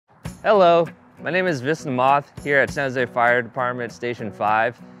Hello, my name is Veasna Moth here at San José Fire Department Station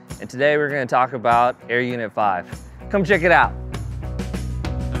 5, and today we're going to talk about Air Unit 5. Come check it out.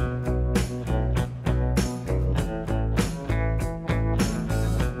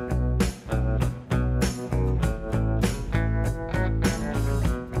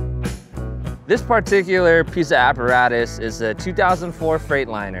 This particular piece of apparatus is a 2004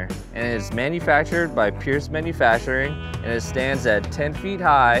 Freightliner, and it is manufactured by Pierce Manufacturing, and it stands at 10 feet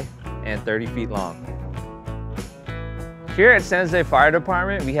high and 30 feet long. Here at San José Fire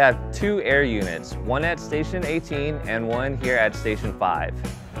Department, we have two air units, one at Station 18 and one here at Station 5.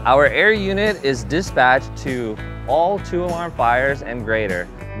 Our air unit is dispatched to all 2-alarm fires and greater.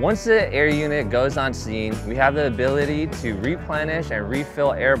 Once the air unit goes on scene, we have the ability to replenish and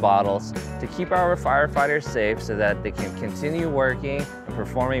refill air bottles to keep our firefighters safe so that they can continue working and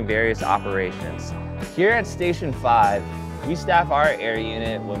performing various operations. Here at Station 5, we staff our air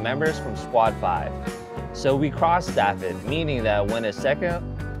unit with members from Squad 5. So we cross-staff it, meaning that when a second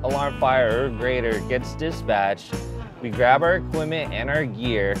alarm fire or greater gets dispatched, we grab our equipment and our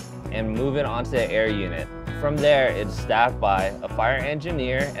gear and move it onto the air unit. From there, it's staffed by a fire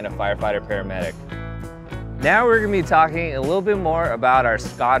engineer and a firefighter paramedic. Now we're going to be talking a little bit more about our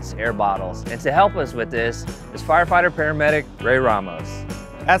Scott's air bottles. And to help us with this is firefighter paramedic Ramos.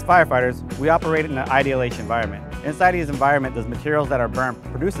 As firefighters, we operate in an ideal-H environment. Inside these environment, those materials that are burnt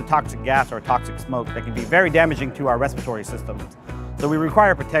produce a toxic gas or toxic smoke that can be very damaging to our respiratory systems. So we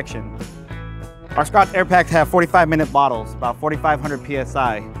require protection. Our Scott's air packs have 45-minute bottles, about 4,500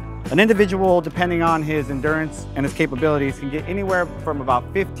 PSI. An individual, depending on his endurance and his capabilities, can get anywhere from about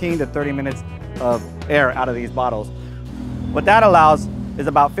 15 to 30 minutes of air out of these bottles. What that allows is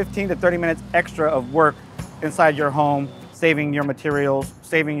about 15 to 30 minutes extra of work inside your home, saving your materials,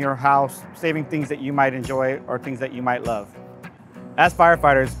 saving your house, saving things that you might enjoy or things that you might love. As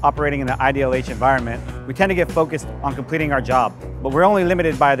firefighters operating in an ideal-H environment, we tend to get focused on completing our job, but we're only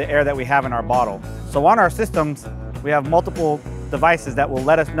limited by the air that we have in our bottle. So on our systems, we have multiple devices that will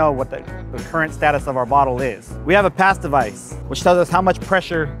let us know what the current status of our bottle is. We have a pass device, which tells us how much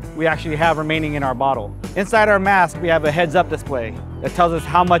pressure we actually have remaining in our bottle. Inside our mask, we have a heads-up display that tells us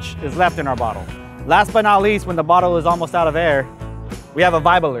how much is left in our bottle. Last but not least, when the bottle is almost out of air, we have a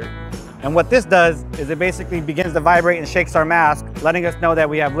vibe alert. And what this does is it basically begins to vibrate and shakes our mask, letting us know that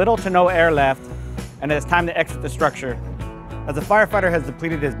we have little to no air left and it's time to exit the structure. As a firefighter has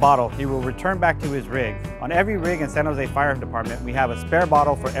depleted his bottle, he will return back to his rig. On every rig in San José Fire Department, we have a spare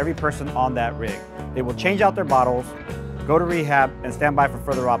bottle for every person on that rig. They will change out their bottles, go to rehab, and stand by for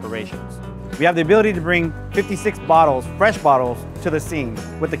further operations. We have the ability to bring 56 bottles, fresh bottles, to the scene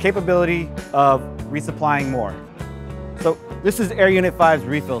with the capability of resupplying more. So this is Air Unit 5's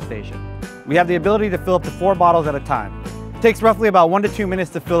refill station. We have the ability to fill up to 4 bottles at a time. It takes roughly about 1 to 2 minutes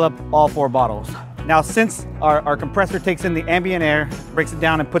to fill up all 4 bottles. Now, since our compressor takes in the ambient air, breaks it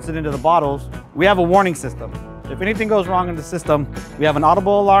down and puts it into the bottles, we have a warning system. If anything goes wrong in the system, we have an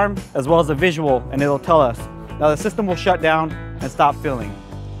audible alarm as well as a visual, and it'll tell us. Now the system will shut down and stop filling.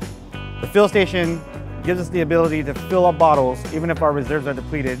 The fill station gives us the ability to fill up bottles even if our reserves are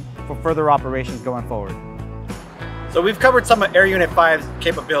depleted for further operations going forward. So we've covered some of Air Unit 5's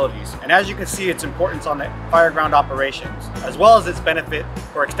capabilities, and as you can see, its importance on the fireground operations, as well as its benefit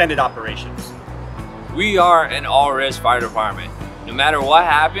for extended operations. We are an all-risk fire department. No matter what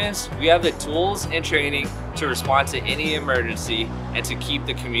happens, we have the tools and training to respond to any emergency and to keep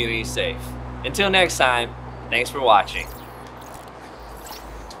the community safe. Until next time, thanks for watching.